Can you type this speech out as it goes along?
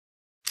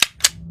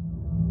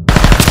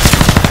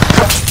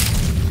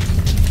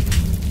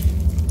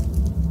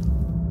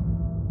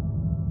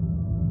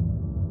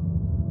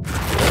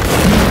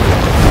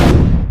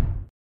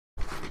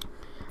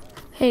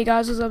Hey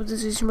guys, what's up?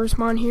 This is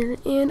Smurfsmon here,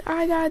 and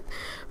I got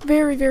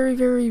very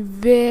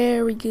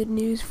good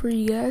news for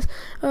you guys.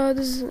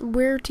 This is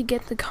where to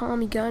get the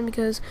Tommy gun,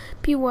 because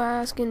people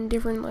ask in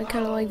different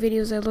kind of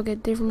videos. I look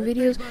at different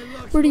videos,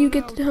 where do you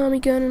get the Tommy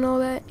gun and all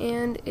that.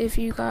 And if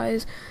you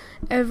guys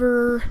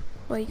ever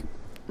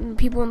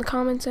people in the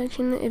comment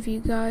section, if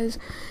you guys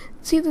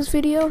see this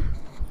video,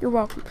 you're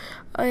welcome.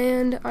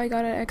 And I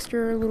got an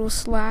extra little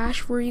slash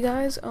for you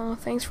guys.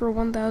 Thanks for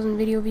 1,000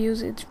 video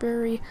views. It's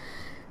very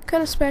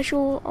kind of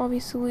special.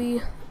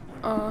 Obviously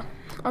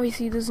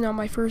this is not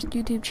my first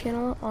YouTube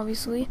channel,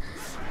 obviously,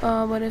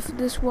 but if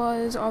this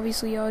was,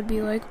 obviously I would be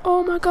like,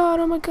 oh my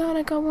god,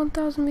 I got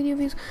 1,000 video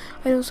views.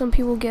 I know some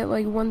people get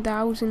like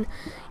 1,000,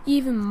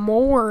 even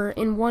more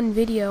in one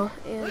video,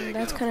 and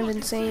that's kind of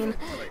insane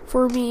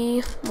for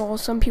me. Well,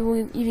 some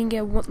people even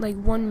get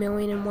 1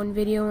 million in one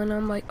video, and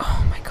I'm like,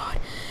 oh my god,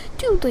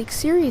 dude, like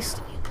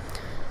seriously.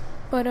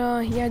 But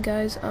yeah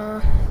guys,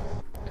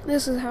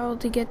 this is how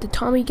to get the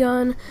Tommy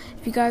gun.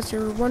 If you guys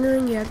are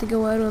wondering, you have to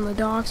go out on the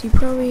docks.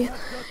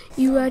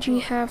 You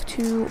actually have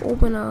to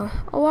open a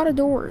lot of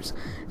doors.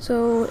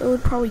 So it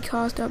would probably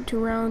cost up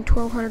to around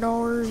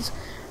 $1,200,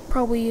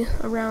 probably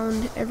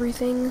around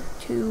everything,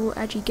 to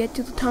actually get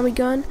to the Tommy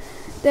gun.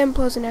 Then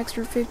plus an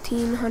extra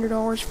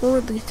 $1,500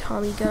 for the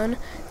Tommy gun.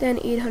 Then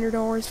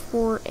 $800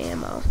 for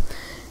ammo,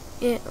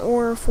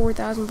 or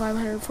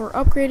 $4,500 for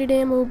upgraded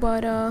ammo.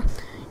 But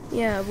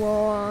yeah,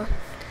 well,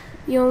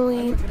 the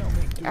only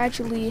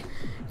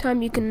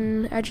time you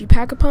can actually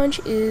pack a punch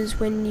is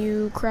when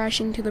you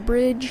crash into the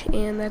bridge,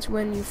 and that's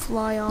when you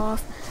fly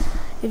off.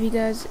 If you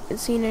guys have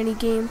seen any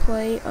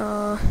gameplay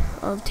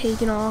of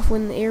taking off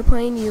when the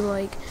airplane,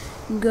 you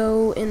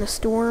go in a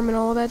storm and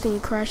all that, then you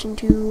crash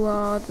into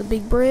the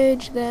big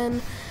bridge,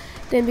 then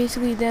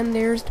basically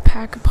there's the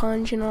pack a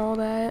punch and all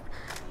that.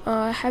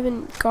 I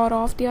haven't got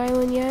off the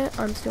island yet.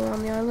 I'm still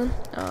on the island.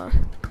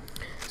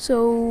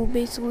 So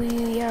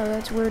basically, yeah,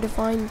 that's where to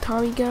find the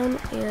Tommy gun,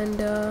 and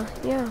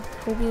yeah,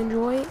 hope you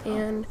enjoy,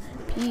 and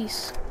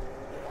peace.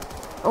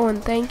 Oh,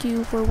 and thank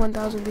you for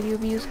 1,000 video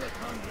views.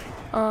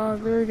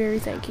 Very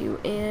thank you,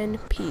 and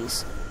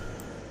peace.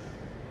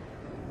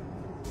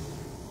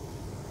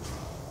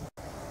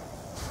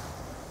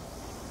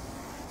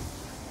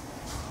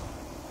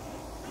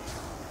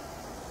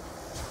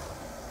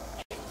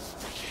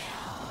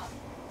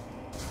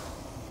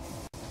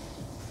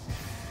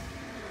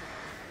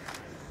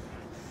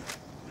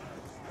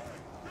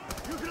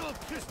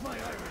 Kiss my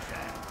Irish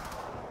hand.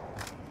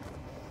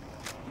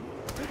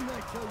 Didn't I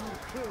tell you to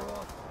clear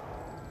off?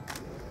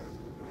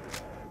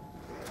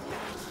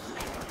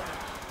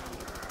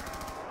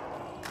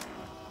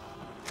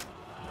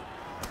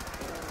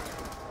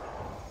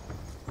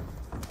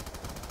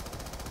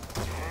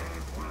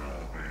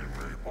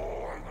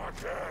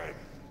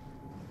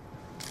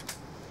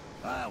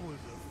 That was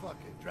a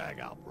fucking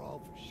drag-out brawl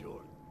for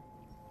sure.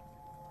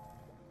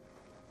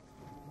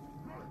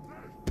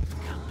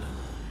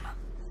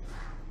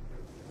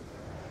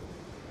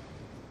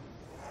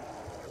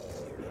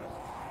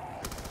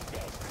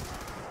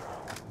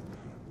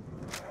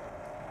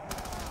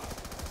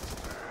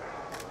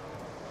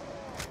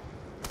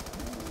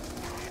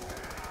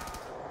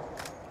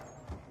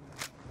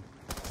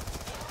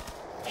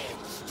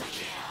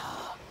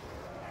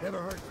 Never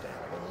hurts to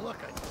have a look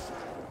at you.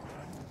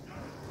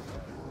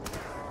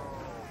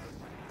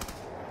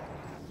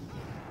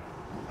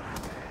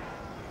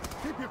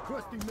 Keep your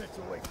crusty mitts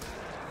away from me.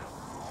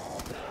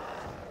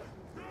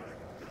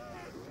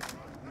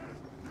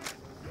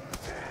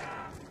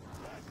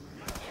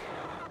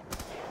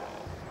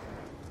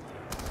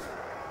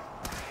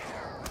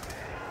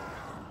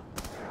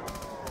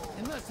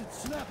 Unless it's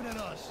snapping at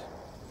us.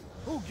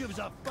 Who gives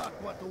a fuck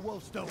what the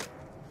wolf's doing?